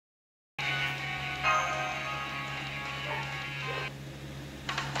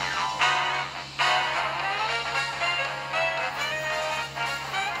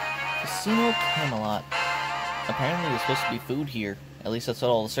Casino Camelot. Apparently there's supposed to be food here. At least that's what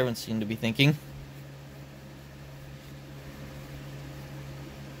all the servants seem to be thinking.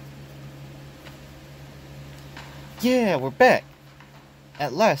 Yeah, we're back!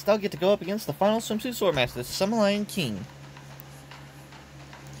 At last, I'll get to go up against the final swimsuit swordmaster, the Summer Lion King.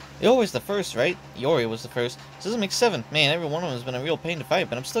 Yori's the first, right? Yori was the first. So this makes 7. Man, every one of them has been a real pain to fight,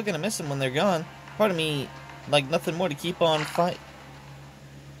 but I'm still gonna miss them when they're gone. Part of me, like, nothing more to keep on fight.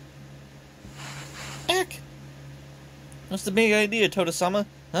 Eck! What's the big idea, Totosama?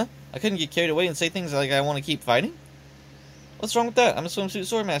 Huh? I couldn't get carried away and say things like I want to keep fighting? What's wrong with that? I'm a swimsuit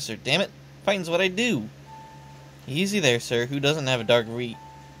swordmaster. Damn it. Fighting's what I do. Easy there, sir. Who doesn't have a dark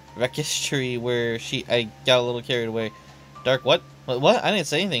history where I got a little carried away? Dark what? What? I didn't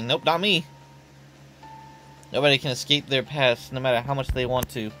say anything. Nope, not me. Nobody can escape their past, no matter how much they want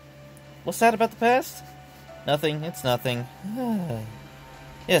to. What's that about the past? Nothing. It's nothing.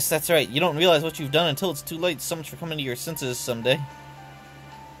 Yes, that's right. You don't realize what you've done until it's too late. So much for coming to your senses someday.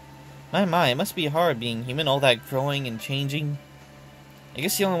 My, it must be hard being human, all that growing and changing. I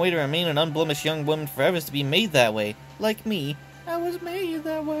guess the only way to remain an unblemished young woman forever is to be made that way. Like me. I was made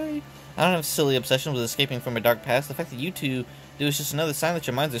that way. I don't have silly obsessions with escaping from a dark past. The fact that you two do is just another sign that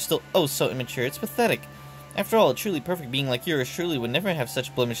your minds are still oh so immature. It's pathetic. After all, a truly perfect being like yours surely would never have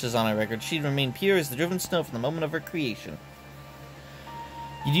such blemishes on her record. She'd remain pure as the driven snow from the moment of her creation.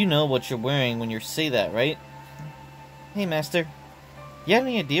 You do know what you're wearing when you say that, right? Hey, Master. You have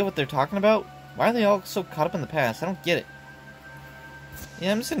any idea what they're talking about? Why are they all so caught up in the past? I don't get it.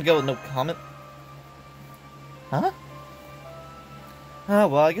 Yeah, I'm just gonna go with no comment. Huh? Oh,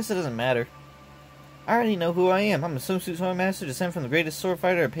 well, I guess it doesn't matter. I already know who I am. I'm a swimsuit swordmaster, descended from the greatest sword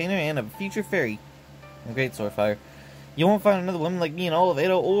fighter, a painter, and a future fairy. A great sword fighter. You won't find another woman like me in all of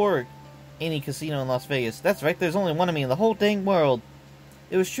Edo or any casino in Las Vegas. That's right, there's only one of me in the whole dang world.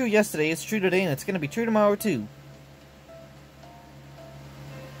 It was true yesterday, it's true today, and it's gonna be true tomorrow, too.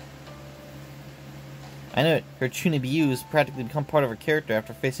 I know it. Her Chunibiu has practically become part of her character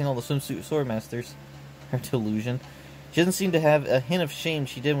after facing all the swimsuit swordmasters. Her delusion. She doesn't seem to have a hint of shame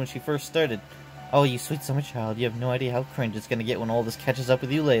she did when she first started. Oh, you sweet summer child, you have no idea how cringe it's gonna get when all this catches up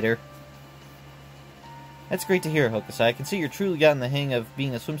with you later. That's great to hear, Hokusai. I can see you're truly gotten the hang of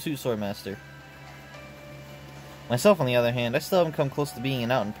being a swimsuit swordmaster. Myself, on the other hand, I still haven't come close to being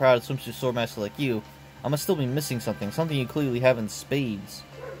an out and proud swimsuit swordmaster like you. I must still be missing something you clearly have in spades.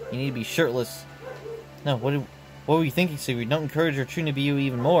 You need to be shirtless. No, what were you thinking, Siegfried? Don't encourage your Chunibiu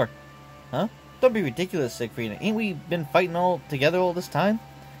even more. Huh? Don't be ridiculous, Siegfried. Ain't we been fighting all together all this time?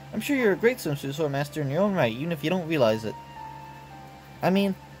 I'm sure you're a great swimsuit swordmaster in your own right, even if you don't realize it. I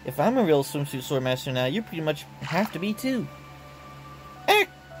mean, if I'm a real swimsuit swordmaster now, you pretty much have to be too. Eh!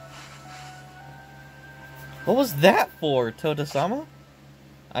 What was that for, Totosama?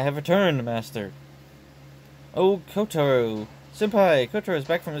 I have returned, Master. Oh, Kotaro. Senpai, Kotaro is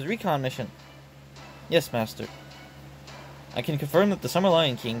back from his recon mission. Yes, Master. I can confirm that the Summer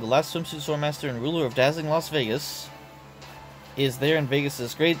Lion King, the last swimsuit swordmaster and ruler of Dazzling Las Vegas, is there in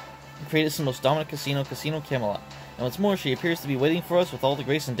Vegas' greatest and most dominant casino, Casino Camelot. And what's more, she appears to be waiting for us with all the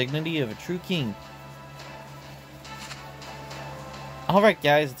grace and dignity of a true king. Alright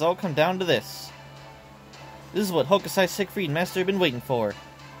guys, it's all come down to this. This is what Hokusai, Siegfried, and Master have been waiting for.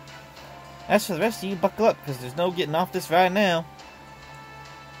 As for the rest of you, buckle up, because there's no getting off this ride now.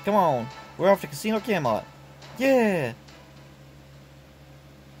 Come on, we're off to Casino Camelot. Yeah!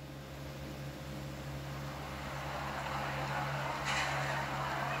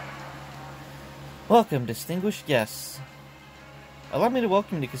 Welcome, distinguished guests. Allow me to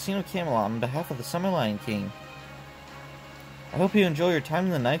welcome you to Casino Camelot on behalf of the Summer Lion King. I hope you enjoy your time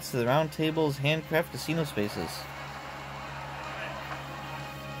in the nights to the round tables, handcraft casino spaces.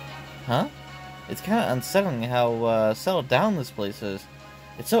 Huh? It's kind of unsettling how settled down this place is.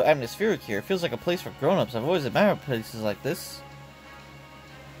 It's so atmospheric here. It feels like a place for grown-ups. I've always admired places like this.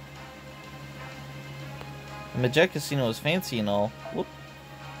 The Majet Casino is fancy and all. Whoop.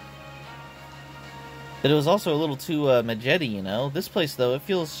 But it was also a little too Majet-y, you know? This place, though, it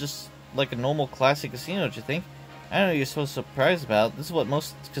feels just like a normal classic casino, don't you think? I don't know what you're so surprised about. This is what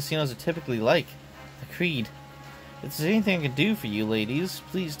most casinos are typically like. Agreed. If there's anything I can do for you, ladies,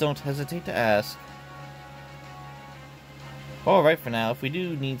 please don't hesitate to ask. Alright for now. If we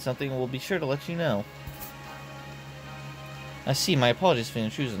do need something, we'll be sure to let you know. I see. My apologies for the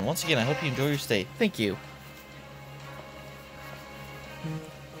intrusion. Once again, I hope you enjoy your stay. Thank you.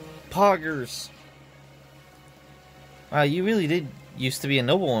 Poggers. Wow, you really did used to be a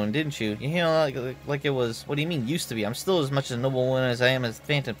noblewoman, didn't you? You know, like it was... What do you mean, used to be? I'm still as much a noblewoman as I am a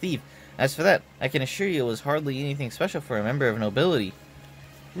phantom thief. As for that, I can assure you it was hardly anything special for a member of nobility.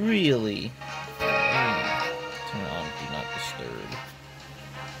 Really? Turn on Do Not Disturb.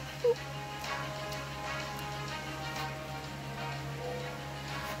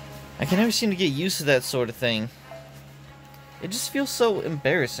 I can never seem to get used to that sort of thing. It just feels so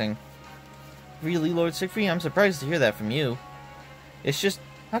embarrassing. Really, Lord Siegfried? I'm surprised to hear that from you. It's just,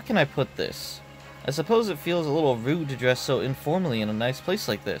 how can I put this? I suppose it feels a little rude to dress so informally in a nice place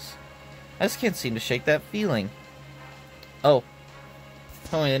like this. I just can't seem to shake that feeling. Oh.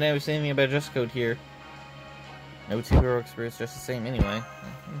 Oh, they never say anything about dress code here. No two heroic spirits dress the same anyway.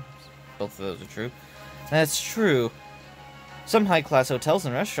 Both of those are true. That's true. Some high-class hotels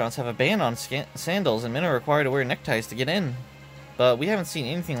and restaurants have a ban on sandals, and men are required to wear neckties to get in. But we haven't seen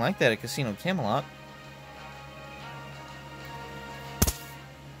anything like that at Casino Camelot.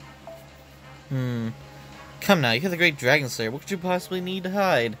 Come now, you're the great Dragon Slayer. What could you possibly need to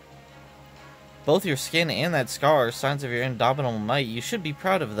hide? Both your skin and that scar are signs of your indomitable might. You should be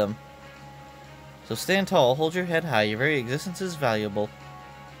proud of them. So stand tall, hold your head high. Your very existence is valuable.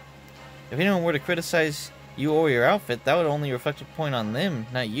 If anyone were to criticize you or your outfit, that would only reflect a point on them,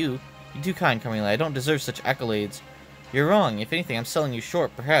 not you. You're too kind, Carmela. I don't deserve such accolades. You're wrong. If anything, I'm selling you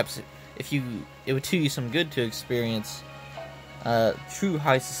short. Perhaps it would do you some good to experience true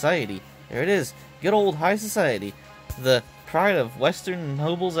high society. There it is. Good old high society. The pride of Western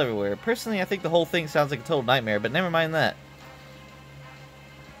nobles everywhere. Personally, I think the whole thing sounds like a total nightmare, but never mind that.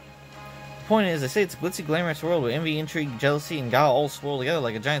 The point is, they say it's a glitzy, glamorous world where envy, intrigue, jealousy, and guile all swirl together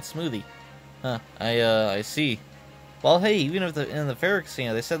like a giant smoothie. Huh, I see. Well, hey, even if in the Fair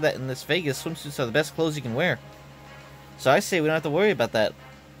Casino, they said that in this Vegas, swimsuits are the best clothes you can wear. So I say we don't have to worry about that.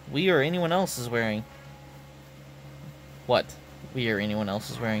 We or anyone else is wearing. What? We or anyone else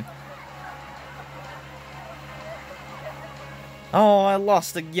is wearing. Oh, I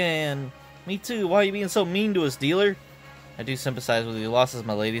lost again. Me too. Why are you being so mean to us, dealer? I do sympathize with your losses,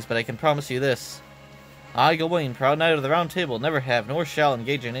 my ladies, but I can promise you this. I, Gawain, proud knight of the Round Table, never have nor shall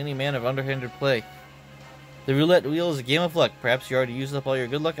engage in any manner of underhanded play. The roulette wheel is a game of luck. Perhaps you already used up all your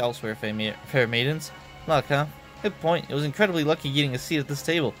good luck elsewhere, fair maidens. Luck, huh? Good point. It was incredibly lucky getting a seat at this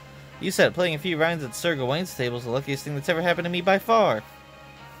table. You said playing a few rounds at Sir Gawain's table is the luckiest thing that's ever happened to me by far.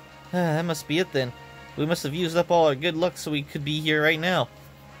 That must be it then. We must have used up all our good luck so we could be here right now.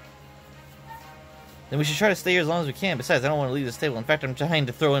 Then we should try to stay here as long as we can. Besides, I don't want to leave this table. In fact, I'm trying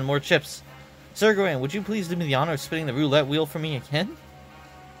to throw in more chips. Sir Gawain, would you please do me the honor of spinning the roulette wheel for me again?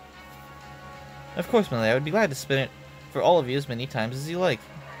 Of course, my lady. I would be glad to spin it for all of you as many times as you like.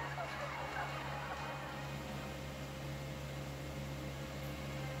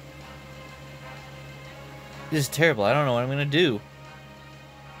 This is terrible. I don't know what I'm going to do.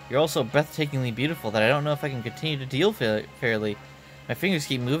 You're all so breathtakingly beautiful that I don't know if I can continue to deal fairly. My fingers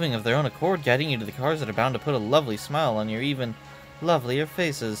keep moving of their own accord, guiding you to the cards that are bound to put a lovely smile on your even lovelier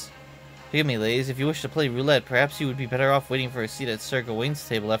faces. Forgive me, ladies, if you wish to play roulette, perhaps you would be better off waiting for a seat at Sir Gawain's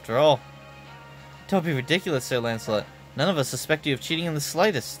table after all. Don't be ridiculous, Sir Lancelot. None of us suspect you of cheating in the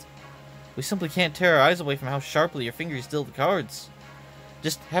slightest. We simply can't tear our eyes away from how sharply your fingers deal the cards.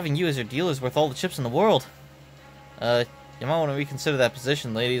 Just having you as your dealer is worth all the chips in the world. You might want to reconsider that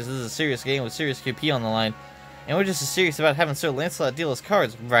position, ladies. This is a serious game with serious QP on the line. And we're just as serious about having Sir Lancelot deal his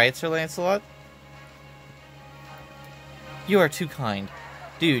cards, right, Sir Lancelot? You are too kind.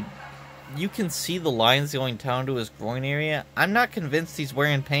 Dude, you can see the lines going down to his groin area. I'm not convinced he's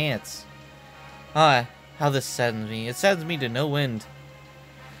wearing pants. Ah, how this saddens me. It saddens me to no end.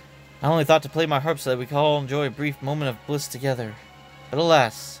 I only thought to play my harp so that we could all enjoy a brief moment of bliss together. But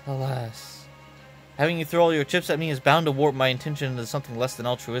alas, alas. Having you throw all your chips at me is bound to warp my intention into something less than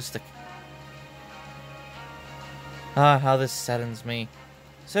altruistic. Ah, how this saddens me.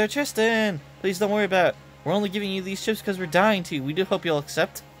 Sir Tristan, please don't worry about it. We're only giving you these chips because we're dying to. We do hope you'll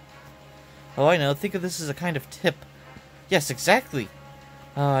accept. Oh, I know. Think of this as a kind of tip. Yes, exactly.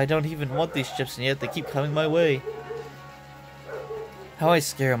 I don't even want these chips, and yet they keep coming my way. How I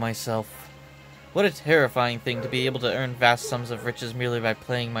scare myself. What a terrifying thing to be able to earn vast sums of riches merely by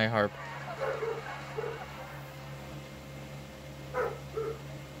playing my harp.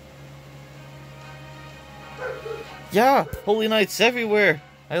 Yeah, holy knights everywhere.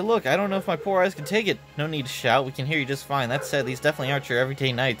 Hey, look, I don't know if my poor eyes can take it. No need to shout, we can hear you just fine. That said, these definitely aren't your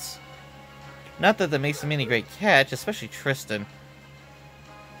everyday knights. Not that makes them any great catch, especially Tristan.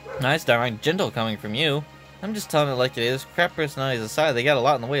 Nice, downright gentle coming from you. I'm just telling it like it is. Crap personalities aside, they got a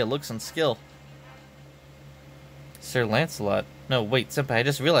lot in the way of looks and skill. Sir Lancelot. No, wait, Senpai, I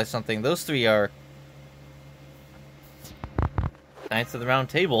just realized something. Those three are Knights of the Round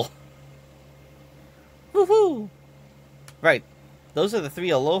Table. Woohoo! Right. Those are the three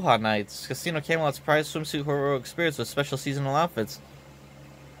Aloha Knights. Casino Camelot's prize swimsuit heroic spirits with special seasonal outfits.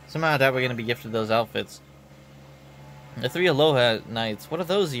 Somehow I doubt we're gonna be gifted those outfits. The 3 Aloha Knights. What are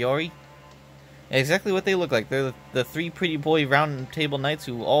those, Iori? Exactly what they look like. They're the 3 pretty boy round table knights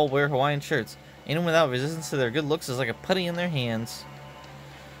who all wear Hawaiian shirts. Anyone without resistance to their good looks is like a putty in their hands.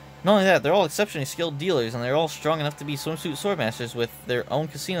 Not only that, they're all exceptionally skilled dealers, and they're all strong enough to be swimsuit swordmasters with their own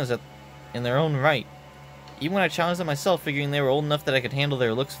casinos in their own right. Even when I challenged them myself, figuring they were old enough that I could handle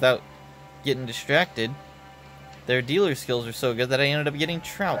their looks without getting distracted, their dealer skills were so good that I ended up getting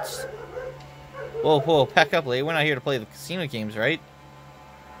trounced. Whoa, pack up, lady. We're not here to play the casino games, right?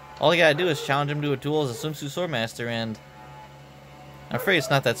 All I gotta do is challenge him to a duel as a swimsuit swordmaster, and I'm afraid it's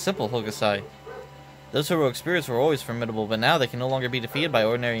not that simple, Hokusai. Those heroic spirits were always formidable, but now they can no longer be defeated by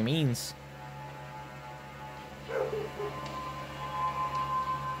ordinary means.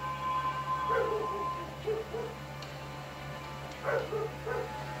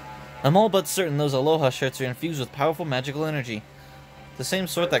 I'm all but certain those Aloha shirts are infused with powerful magical energy. The same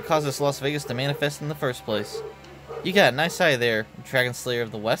sort that caused us Las Vegas to manifest in the first place. You got a nice eye there, Dragon Slayer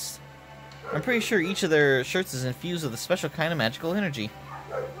of the West. I'm pretty sure each of their shirts is infused with a special kind of magical energy.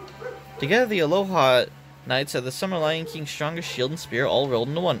 Together, the Aloha Knights are the Summer Lion King's strongest shield and spear, all rolled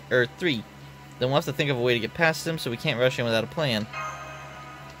into one, or 3. Then we'll have to think of a way to get past them, so we can't rush in without a plan.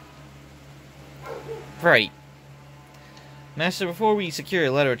 Right. Master, before we secure a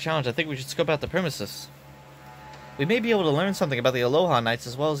letter of challenge, I think we should scope out the premises. We may be able to learn something about the Aloha Knights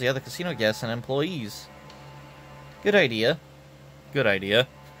as well as the other casino guests and employees. Good idea. Good idea.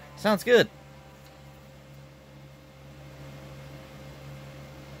 Sounds good.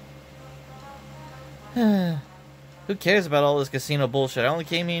 Who cares about all this casino bullshit? I only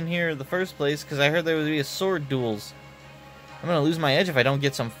came in here in the first place because I heard there would be a sword duels. I'm gonna lose my edge if I don't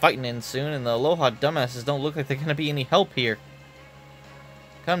get some fighting in soon, and the Aloha dumbasses don't look like they're gonna be any help here.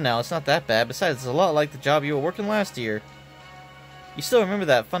 Come now, it's not that bad. Besides, it's a lot like the job you were working last year. You still remember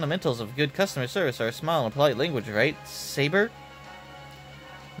that fundamentals of good customer service are a smile and a polite language, right, Saber?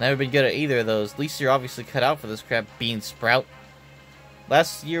 Never been good at either of those. At least you're obviously cut out for this crap, Bean Sprout.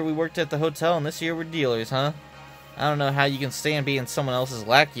 Last year we worked at the hotel, and this year we're dealers, huh? I don't know how you can stand being someone else's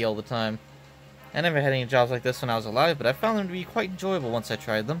lackey all the time. I never had any jobs like this when I was alive, but I found them to be quite enjoyable once I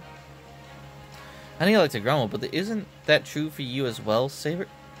tried them. I know you like to grumble, but isn't that true for you as well, Saber?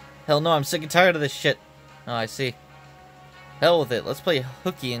 Hell no, I'm sick and tired of this shit. Oh, I see. Hell with it, let's play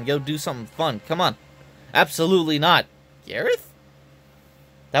hooky and go do something fun. Come on. Absolutely not. Gareth?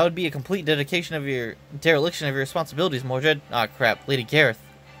 That would be a complete dereliction of your responsibilities, Mordred. Ah, crap. Lady Gareth.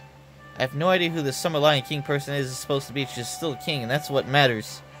 I have no idea who this Summer Lion King person is supposed to be. She's still a king, and that's what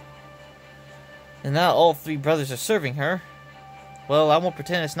matters. And now all 3 brothers are serving her. Well, I won't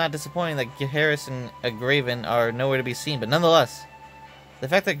pretend it's not disappointing that Harris and Graven are nowhere to be seen, but nonetheless, the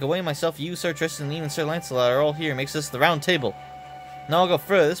fact that Gawain, myself, you, Sir Tristan, and even Sir Lancelot are all here makes this the Round Table. Now I'll go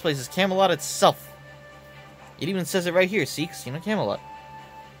further. This place is Camelot itself. It even says it right here. See, Casino Camelot.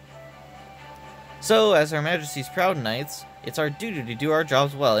 So, as Her Majesty's proud knights, it's our duty to do our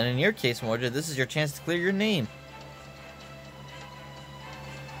jobs well, and in your case, Mordred, this is your chance to clear your name.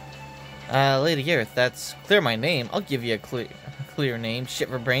 Lady Gareth, that's clear my name. I'll give you a clear name, shit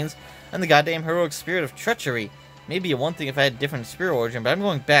for brains. I'm the goddamn heroic spirit of treachery. Maybe one thing if I had a different spirit origin, but I'm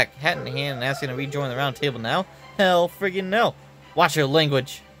going back, hat in hand, and asking to rejoin the Round Table now. Hell friggin' no. Watch your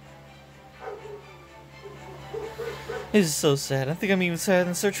language. This is so sad. I think I'm even sadder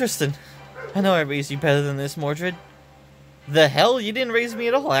than Sir Tristan. I know I raised you better than this, Mordred. The hell? You didn't raise me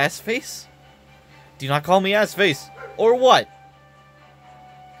at all, ass-face. Do not call me ass-face. Or what?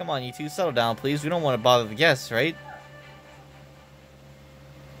 Come on, you two, settle down, please. We don't want to bother the guests, right?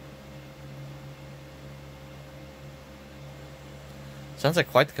 Sounds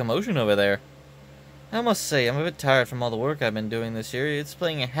like quite the commotion over there. I must say, I'm a bit tired from all the work I've been doing this year. It's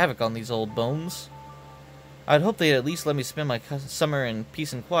playing a havoc on these old bones. I'd hope they'd at least let me spend my summer in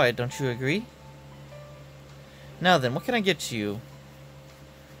peace and quiet, don't you agree? Now then, what can I get you?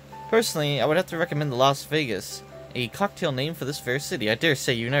 Personally, I would have to recommend the Las Vegas, a cocktail name for this fair city. I dare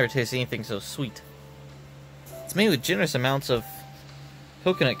say you've never tasted anything so sweet. It's made with generous amounts of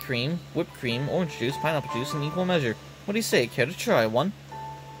coconut cream, whipped cream, orange juice, pineapple juice in equal measure. What do you say? Care to try one?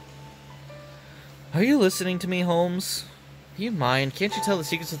 Are you listening to me, Holmes? Do you mind? Can't you tell the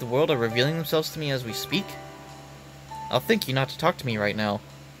secrets of the world are revealing themselves to me as we speak? I'll thank you not to talk to me right now.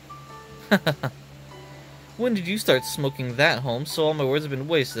 When did you start smoking that, Holmes? So all my words have been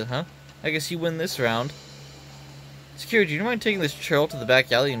wasted, huh? I guess you win this round. Security, do you mind taking this churl to the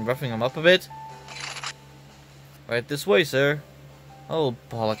back alley and roughing him up a bit? Right this way, sir. Oh,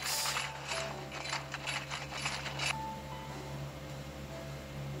 bollocks.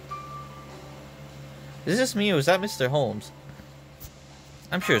 Is this me or is that Mr. Holmes?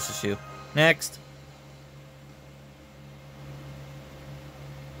 I'm sure it's a shoe. Next.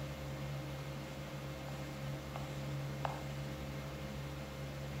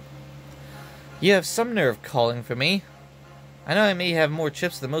 You have some nerve calling for me. I know I may have more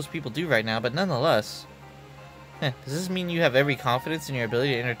chips than most people do right now, but nonetheless. Does this mean you have every confidence in your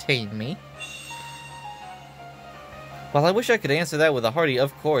ability to entertain me? While I wish I could answer that with a hearty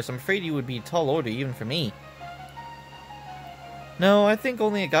of course, I'm afraid you would be a tall order even for me. No, I think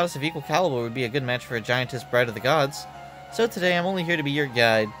only a goddess of equal caliber would be a good match for a giantess bride of the gods. So today I'm only here to be your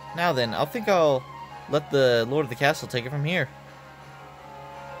guide. Now then, I'll let the lord of the castle take it from here.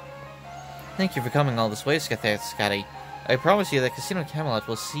 Thank you for coming all this way, Scotty. I promise you that Casino Camelot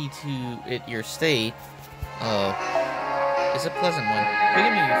will see to it your stay is a pleasant one.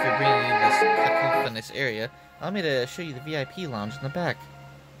 Forgive me for bringing you this cacophonous area. Allow me to show you the VIP lounge in the back.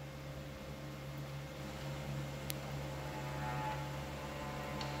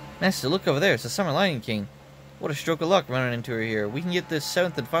 Master, look over there. It's the Summer Lion King. What a stroke of luck running into her here. We can get this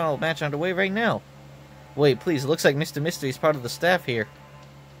 7th and final match underway right now. Wait, please. It looks like Mr. Mystery's part of the staff here.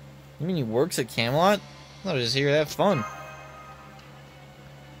 You mean he works at Camelot? I thought I was just here to have fun.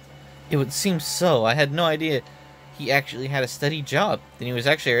 It would seem so. I had no idea he actually had a steady job. Then he was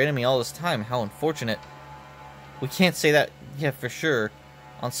actually our enemy all this time. How unfortunate. We can't say that yet for sure.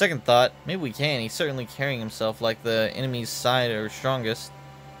 On second thought, maybe we can. He's certainly carrying himself like the enemy's side are strongest.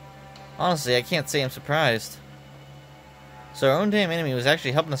 Honestly, I can't say I'm surprised. So our own damn enemy was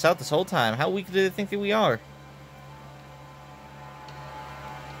actually helping us out this whole time. How weak do they think that we are?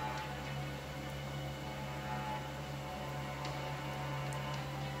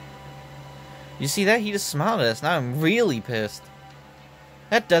 You see that? He just smiled at us. Now I'm really pissed.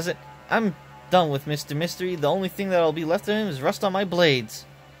 That does it. I'm done with Mr. Mystery. The only thing that'll be left of him is rust on my blades.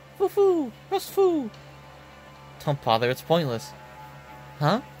 Foo-foo! Rust-foo! Don't bother, it's pointless.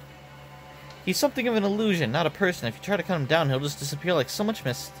 Huh? He's something of an illusion, not a person. If you try to cut him down, he'll just disappear like so much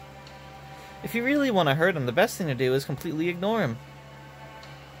mist. If you really want to hurt him, the best thing to do is completely ignore him.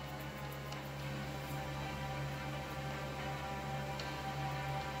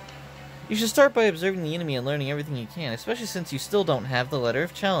 You should start by observing the enemy and learning everything you can, especially since you still don't have the letter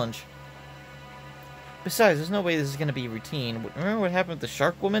of challenge. Besides, there's no way this is going to be routine. Remember what happened with the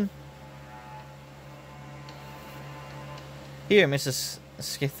shark woman? Here, Mrs.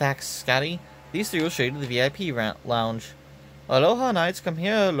 Scotty. These three will show you to the VIP lounge. Aloha Knights, come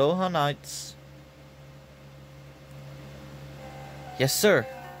here, Aloha Knights. Yes, sir.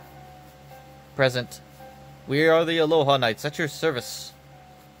 Present. We are the Aloha Knights, at your service.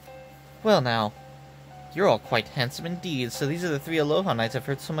 Well now, you're all quite handsome indeed, so these are the 3 Aloha Knights I've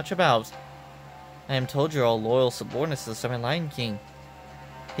heard so much about. I am told you're all loyal subordinates to the Summer Lion King.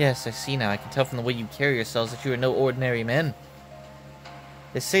 Yes, I see now. I can tell from the way you carry yourselves that you are no ordinary men.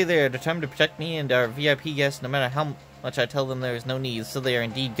 They say they are determined to protect me and our VIP guests no matter how much I tell them there is no need, so they are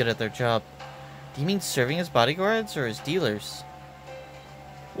indeed good at their job. Do you mean serving as bodyguards or as dealers?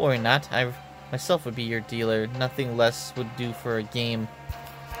 Worry not, I myself would be your dealer. Nothing less would do for a game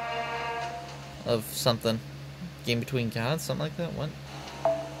of something. Game between gods? Something like that? What?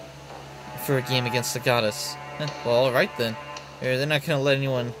 For a game against the goddess. Well, alright then. They're not gonna let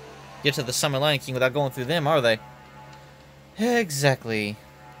anyone get to the Summer Lion King without going through them, are they? Exactly.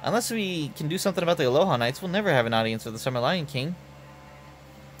 Unless we can do something about the Aloha Knights, we'll never have an audience with the Summer Lion King.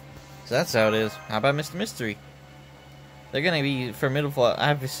 So that's how it is. How about Mr. Mystery? They're gonna be formidable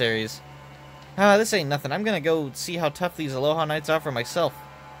adversaries. This ain't nothing. I'm gonna go see how tough these Aloha Knights are for myself.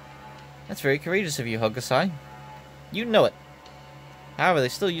 That's very courageous of you, Hokusai. You know it. However, they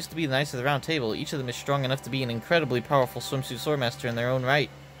still used to be the Knights of the Round Table. Each of them is strong enough to be an incredibly powerful swimsuit swordmaster in their own right.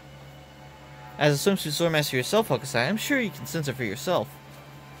 As a swimsuit swordmaster yourself, Hokusai, I'm sure you can sense it for yourself.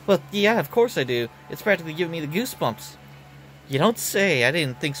 But yeah, of course I do. It's practically giving me the goosebumps. You don't say. I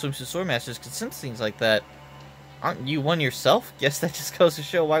didn't think swimsuit swordmasters could sense things like that. Aren't you one yourself? Guess that just goes to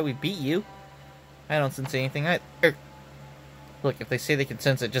show why we beat you. I don't sense anything either. Look, if they say they can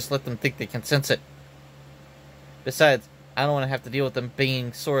sense it, just let them think they can sense it. Besides, I don't want to have to deal with them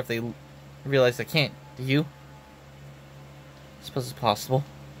being sore if they realize they can't. Do you? I suppose it's possible.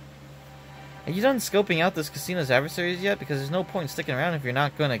 Are you done scoping out this casino's adversaries yet? Because there's no point in sticking around if you're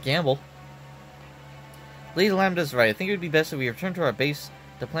not going to gamble. Lady Lambda's right. I think it would be best if we return to our base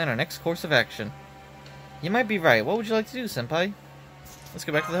to plan our next course of action. You might be right. What would you like to do, Senpai? Let's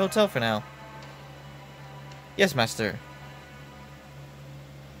go back to the hotel for now. Yes, Master.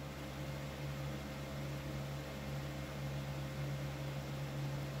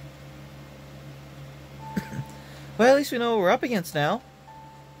 Well, at least we know what we're up against now.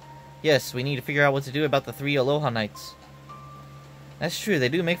 Yes, we need to figure out what to do about the 3 Aloha Knights. That's true, they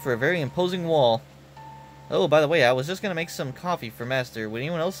do make for a very imposing wall. Oh, by the way, I was just gonna make some coffee for Master. Would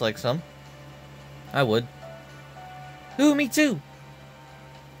anyone else like some? I would. Ooh, me too!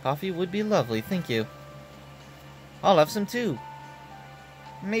 Coffee would be lovely, thank you. I'll have some too.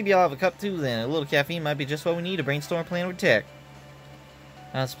 Maybe I'll have a cup too then. A little caffeine might be just what we need to brainstorm a plan of attack.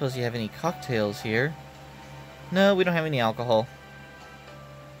 I don't suppose you have any cocktails here. No, we don't have any alcohol.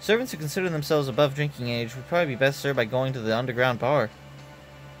 Servants who consider themselves above drinking age would probably be best served by going to the underground bar.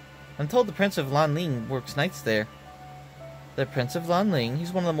 I'm told the Prince of Lanling works nights there. The Prince of Lanling?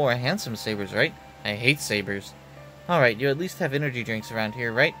 He's one of the more handsome sabers, right? I hate sabers. Alright, you at least have energy drinks around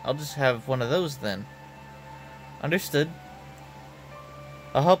here, right? I'll just have one of those then. Understood.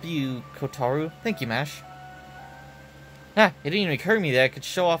 I'll help you, Kotaru. Thank you, Mash. Ah, it didn't even occur to me that I could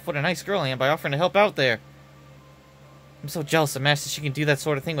show off what a nice girl I am by offering to help out there. I'm so jealous of Mash that she can do that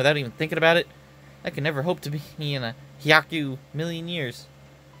sort of thing without even thinking about it. I could never hope to be in a Hyaku million years.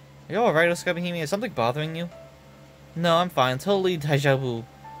 Are you alright, Osaka-Bohemia? Is something bothering you? No, I'm fine. Totally daijoubu.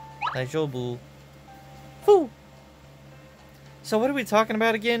 Daijoubu. Foo! So what are we talking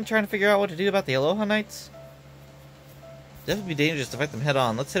about again? Trying to figure out what to do about the Aloha Knights? Definitely be dangerous to fight them head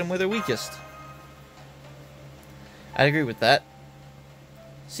on. Let's hit them where they're weakest. I'd agree with that.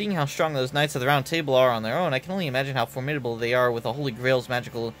 Seeing how strong those Knights of the Round Table are on their own, I can only imagine how formidable they are with the Holy Grail's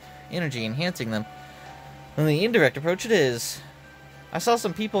magical energy enhancing them. And the indirect approach it is. I saw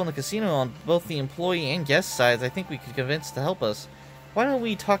some people in the casino on both the employee and guest sides I think we could convince to help us. Why don't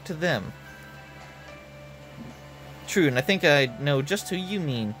we talk to them? True, and I think I know just who you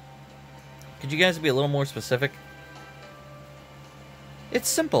mean. Could you guys be a little more specific? It's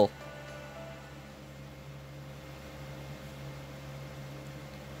simple.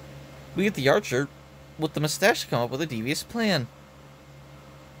 We get the archer with the mustache to come up with a devious plan.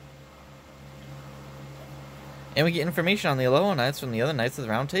 And we get information on the Aloha Knights from the other Knights of the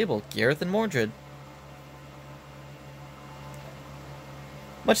Round Table, Gareth and Mordred.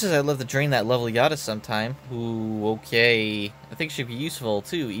 Much as I'd love to drain that lovely goddess sometime. Ooh, okay. I think she'd be useful,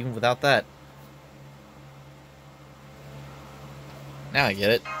 too, even without that. Now I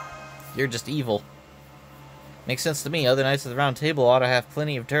get it. You're just evil. Makes sense to me. Other Knights of the Round Table ought to have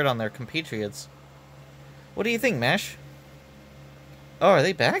plenty of dirt on their compatriots. What do you think, Mash? Oh, are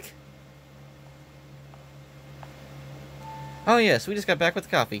they back? Oh yes, we just got back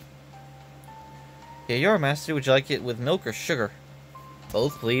with coffee. Here you are, Master. Would you like it with milk or sugar?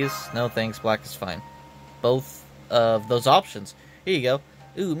 Both, please. No thanks, black is fine. Both of those options. Here you go.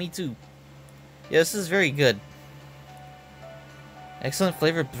 Ooh, me too. Yeah, this is very good. Excellent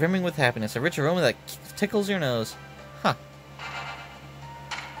flavor, brimming with happiness. A rich aroma that tickles your nose. Huh.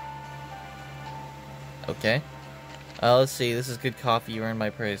 Okay. Let's see. This is good coffee. You earned my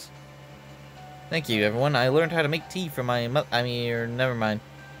praise. Thank you, everyone. I learned how to make tea from my never mind.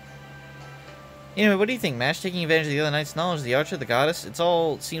 Anyway, what do you think, Mash? Taking advantage of the other knight's knowledge, the archer, the goddess, it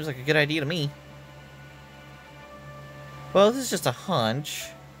all seems like a good idea to me. Well, this is just a hunch.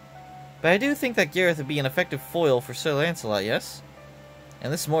 But I do think that Gareth would be an effective foil for Sir Lancelot, yes?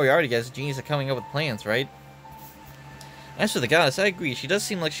 And this Moriarty guy's a genius at coming up with plans, right? As for the goddess, I agree. She does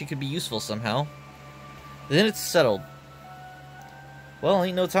seem like she could be useful somehow. Then it's settled. Well,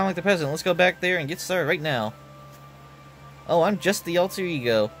 ain't no time like the present. Let's go back there and get started right now. Oh, I'm just the alter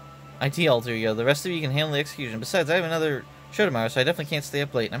ego. IT alter ego. The rest of you can handle the execution. Besides, I have another show tomorrow, so I definitely can't stay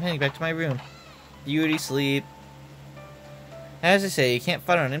up late. I'm heading back to my room. Beauty sleep. As I say, you can't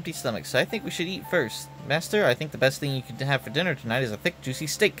fight on an empty stomach, so I think we should eat first. Master, I think the best thing you could have for dinner tonight is a thick, juicy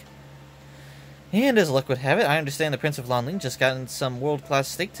steak. And as luck would have it, I understand the Prince of Lanling just got some world-class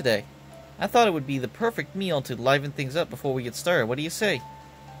steak today. I thought it would be the perfect meal to liven things up before we get started. What do you say?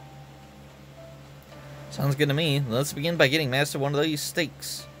 Sounds good to me. Let's begin by getting Master one of these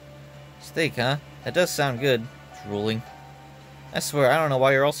steaks. Steak, huh? That does sound good. Drooling. I swear, I don't know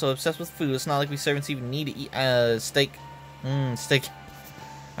why you're all so obsessed with food. It's not like we servants even need to eat steak. Steak.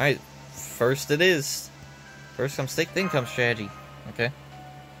 Alright, first it is. First comes steak, then comes strategy. Okay.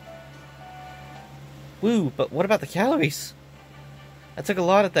 Woo, but what about the calories? I took a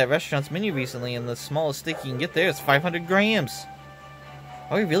lot at that restaurant's menu recently, and the smallest steak you can get there is 500 grams.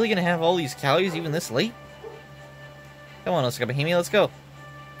 Are we really gonna have all these calories even this late? Come on, Osaka-Bohemia, let's go.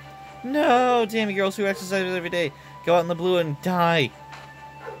 No, damn you girls who exercise every day. Go out in the blue and die.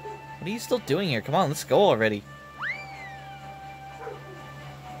 What are you still doing here? Come on, let's go already.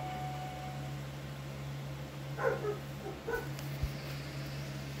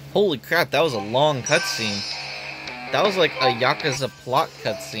 Holy crap, that was a long cutscene. That was like a Yakuza plot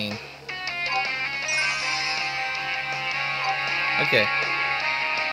cutscene. Okay.